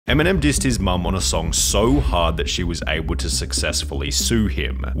Eminem dissed his mum on a song so hard that she was able to successfully sue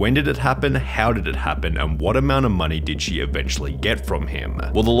him. When did it happen? How did it happen? And what amount of money did she eventually get from him?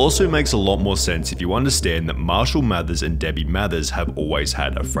 Well, the lawsuit makes a lot more sense if you understand that Marshall Mathers and Debbie Mathers have always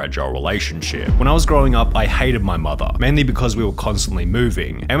had a fragile relationship. When I was growing up, I hated my mother, mainly because we were constantly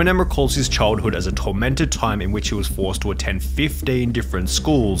moving. Eminem recalls his childhood as a tormented time in which he was forced to attend 15 different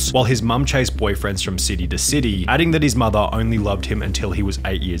schools, while his mum chased boyfriends from city to city, adding that his mother only loved him until he was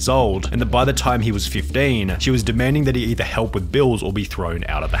 8 years old, and that by the time he was 15, she was demanding that he either help with bills or be thrown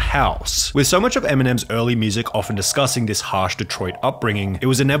out of the house. With so much of Eminem's early music often discussing this harsh Detroit upbringing, it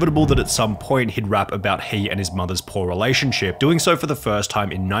was inevitable that at some point he'd rap about he and his mother's poor relationship, doing so for the first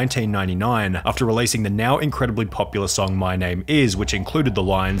time in 1999 after releasing the now incredibly popular song My Name Is, which included the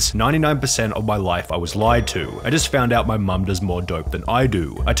lines, "99% of my life I was lied to. I just found out my mum does more dope than I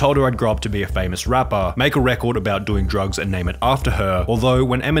do. I told her I'd grow up to be a famous rapper, make a record about doing drugs and name it after her," although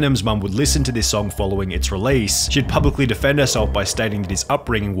when Eminem's mum would listen to this song following its release, she'd publicly defend herself by stating that his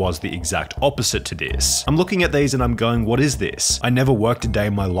upbringing was the exact opposite to this. I'm looking at these and I'm going, what is this? I never worked a day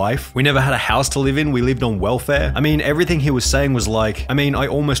in my life. We never had a house to live in. We lived on welfare. I mean, everything he was saying was like, I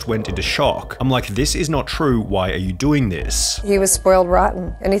almost went into shock. I'm like, this is not true. Why are you doing this? He was spoiled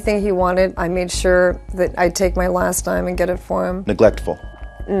rotten. Anything he wanted, I made sure that I'd take my last dime and get it for him. Neglectful.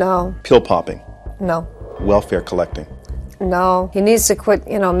 No. Pill popping. No. Welfare collecting. No, he needs to quit,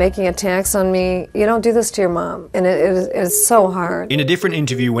 making attacks on me. You don't do this to your mom. And it is so hard. In a different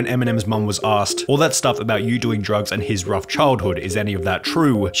interview, when Eminem's mum was asked, all that stuff about you doing drugs and his rough childhood, is any of that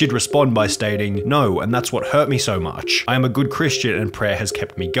true? She'd respond by stating, no, and that's what hurt me so much. I am a good Christian and prayer has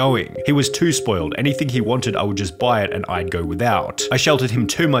kept me going. He was too spoiled. Anything he wanted, I would just buy it and I'd go without. I sheltered him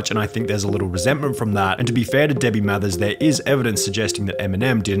too much and I think there's a little resentment from that. And to be fair to Debbie Mathers, there is evidence suggesting that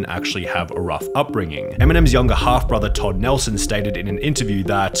Eminem didn't actually have a rough upbringing. Eminem's younger half-brother Todd Nelson stated in an interview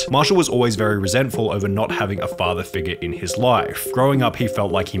that Marshall was always very resentful over not having a father figure in his life. Growing up, he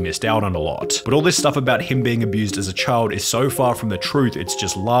felt like he missed out on a lot. But all this stuff about him being abused as a child is so far from the truth, it's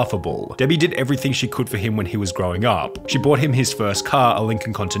just laughable. Debbie did everything she could for him when he was growing up. She bought him his first car, a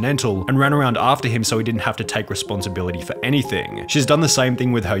Lincoln Continental, and ran around after him so he didn't have to take responsibility for anything. She's done the same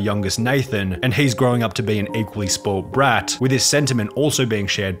thing with her youngest Nathan, and he's growing up to be an equally spoiled brat, with this sentiment also being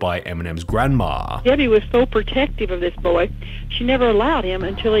shared by Eminem's grandma. Debbie was so protective of this boy. She never allowed him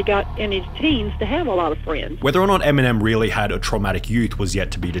until he got in his teens to have a lot of friends. Whether or not Eminem really had a traumatic youth was yet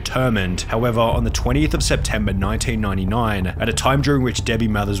to be determined. However, on the 20th of September 1999, at a time during which Debbie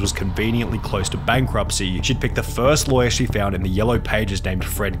Mathers was conveniently close to bankruptcy, she'd pick the first lawyer she found in the Yellow Pages named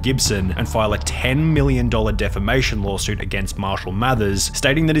Fred Gibson and file a $10 million defamation lawsuit against Marshall Mathers,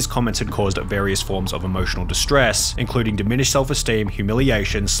 stating that his comments had caused various forms of emotional distress, including diminished self-esteem,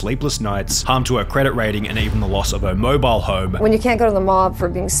 humiliation, sleepless nights, harm to her credit rating, and even the loss of her mobile home. When you can't go to the mob for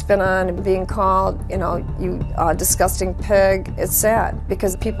being spit on and being called, you disgusting pig, it's sad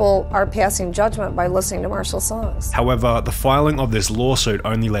because people are passing judgment by listening to Marshall's songs. However, the filing of this lawsuit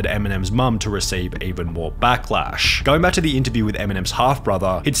only led Eminem's mum to receive even more backlash. Going back to the interview with Eminem's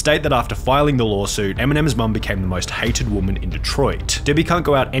half-brother, he'd state that after filing the lawsuit, Eminem's mum became the most hated woman in Detroit. Debbie can't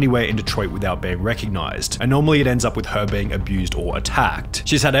go out anywhere in Detroit without being recognized, and normally it ends up with her being abused or attacked.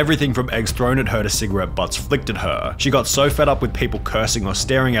 She's had everything from eggs thrown at her to cigarette butts flicked at her. She got so fed up with people cursing or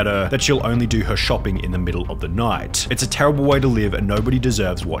staring at her that she'll only do her shopping in the middle of the night. It's a terrible way to live and nobody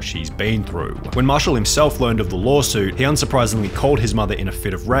deserves what she's been through. When Marshall himself learned of the lawsuit, he unsurprisingly called his mother in a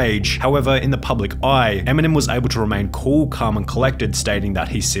fit of rage. However, in the public eye, Eminem was able to remain cool, calm and collected, stating that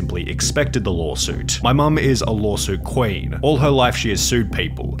he simply expected the lawsuit. My mum is a lawsuit queen. All her life she has sued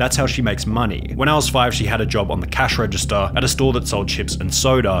people. That's how she makes money. When I was 5, she had a job on the cash register at a store that sold chips and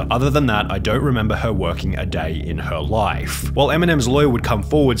soda. Other than that, I don't remember her working a day in her life. While Eminem's lawyer would come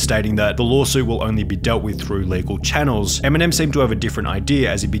forward stating that the lawsuit will only be dealt with through legal channels, Eminem seemed to have a different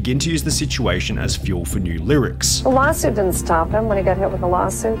idea as he began to use the situation as fuel for new lyrics. The lawsuit didn't stop him when he got hit with the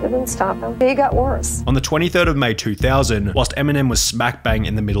lawsuit. It didn't stop him. He got worse. On the 23rd of May 2000, whilst Eminem was smack bang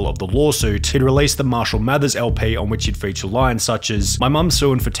in the middle of the lawsuit, he'd released the Marshall Mathers LP on which he'd feature lines such as, "My mum's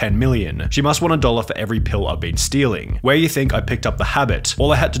suing for $10 million. She must want $1 for every pill I've been stealing. Where you think I picked up the habit?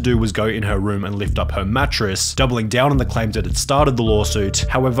 All I had to do was go in her room and lift up her mattress," doubling down on the claims that had started the lawsuit.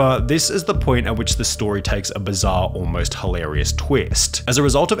 However, this is the point at which the story takes a bizarre, almost hilarious twist. As a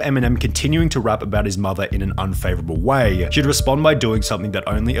result of Eminem continuing to rap about his mother in an unfavorable way, she'd respond by doing something that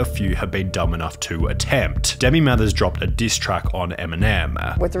only a few have been dumb enough to attempt. Debbie Mathers dropped a diss track on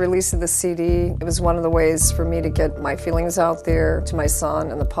Eminem. With the release of the CD, it was one of the ways for me to get my feelings out there to my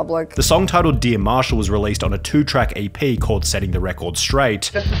son and the public. The song titled Dear Marshall was released on a 2-track EP called Setting the Record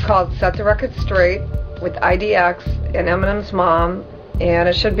Straight. This is called Set the Record Straight with IDX and Eminem's mom and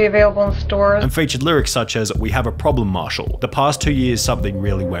it should be available in stores. And featured lyrics such as, "We have a problem, Marshall. The past 2 years something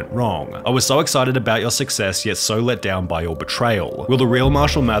really went wrong. I was so excited about your success yet so let down by your betrayal. Will the real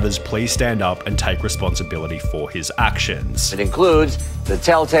Marshall Mathers please stand up and take responsibility for his actions?" It includes the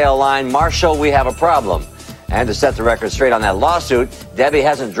telltale line, "Marshall, we have a problem." And to set the record straight on that lawsuit, Debbie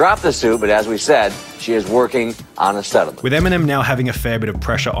hasn't dropped the suit, but as we said, she is working on a settlement. With Eminem now having a fair bit of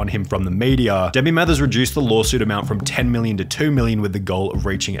pressure on him from the media, Debbie Mathers reduced the lawsuit amount from $10 million to $2 million with the goal of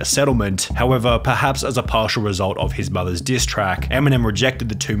reaching a settlement. However, perhaps as a partial result of his mother's diss track, Eminem rejected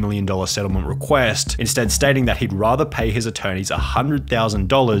the $2 million settlement request, instead stating that he'd rather pay his attorneys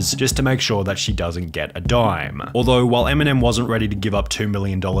 $100,000 just to make sure that she doesn't get a dime. Although, while Eminem wasn't ready to give up $2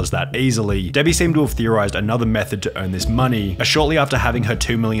 million that easily, Debbie seemed to have theorized another method to earn this money, as shortly after having her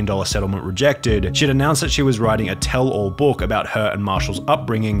 $2 million settlement rejected, she'd announced that she was writing a tell-all book about her and Marshall's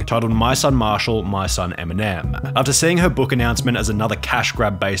upbringing titled My Son Marshall, My Son Eminem. After seeing her book announcement as another cash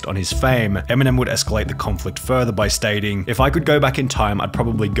grab based on his fame, Eminem would escalate the conflict further by stating, "If I could go back in time, I'd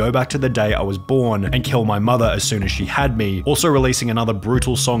probably go back to the day I was born and kill my mother as soon as she had me," also releasing another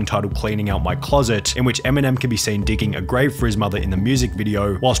brutal song titled Cleaning Out My Closet, in which Eminem can be seen digging a grave for his mother in the music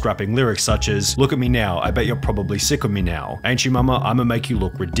video, whilst rapping lyrics such as, "Look at me now, I bet you're probably sick of me now. Ain't you mama, I'ma make you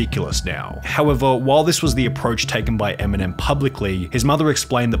look ridiculous now." However, while this was the approach taken by Eminem publicly, his mother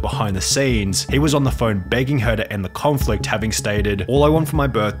explained that behind the scenes, he was on the phone begging her to end the conflict, having stated, "All I want for my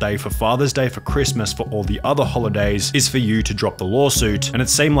birthday, for Father's Day, for Christmas, for all the other holidays, is for you to drop the lawsuit," and it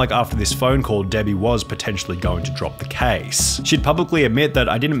seemed like after this phone call, Debbie was potentially going to drop the case. She'd publicly admit that,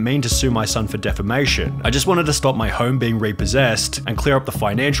 "I didn't mean to sue my son for defamation. I just wanted to stop my home being repossessed and clear up the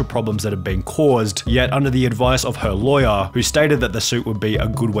financial problems that had been caused," yet under the advice of her lawyer, who stated that the suit would be a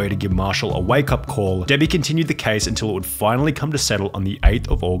good way to give Marshall a wake-up call, Debbie continued the case until it would finally come to settle on the 8th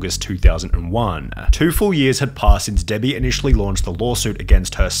of August 2001. 2 full years had passed since Debbie initially launched the lawsuit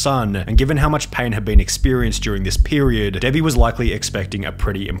against her son, and given how much pain had been experienced during this period, Debbie was likely expecting a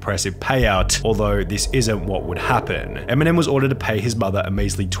pretty impressive payout, although this isn't what would happen. Eminem was ordered to pay his mother a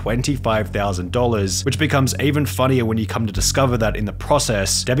measly $25,000, which becomes even funnier when you come to discover that in the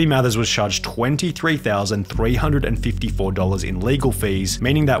process, Debbie Mathers was charged $23,354 in legal fees,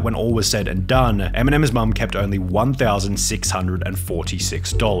 meaning that when all was said and done, Eminem's mum kept only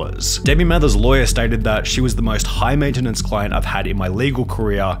 $1,646. Debbie Mathers' lawyer stated that she was the most high-maintenance client I've had in my legal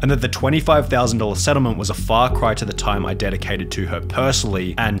career, and that the $25,000 settlement was a far cry to the time I dedicated to her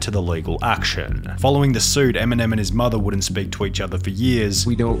personally and to the legal action. Following the suit, Eminem and his mother wouldn't speak to each other for years.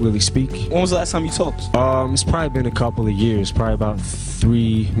 We don't really speak. When was the last time you talked? It's probably been a couple of years, probably about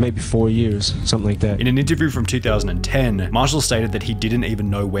 3, maybe 4 years, something like that. In an interview from 2010, Marshall stated that he didn't even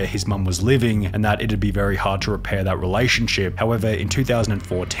know where his mum was living and that it'd be very hard to repair that relationship. However, in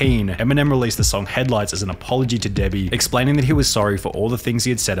 2014, Eminem released the song Headlights as an apology to Debbie, explaining that he was sorry for all the things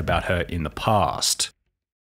he had said about her in the past.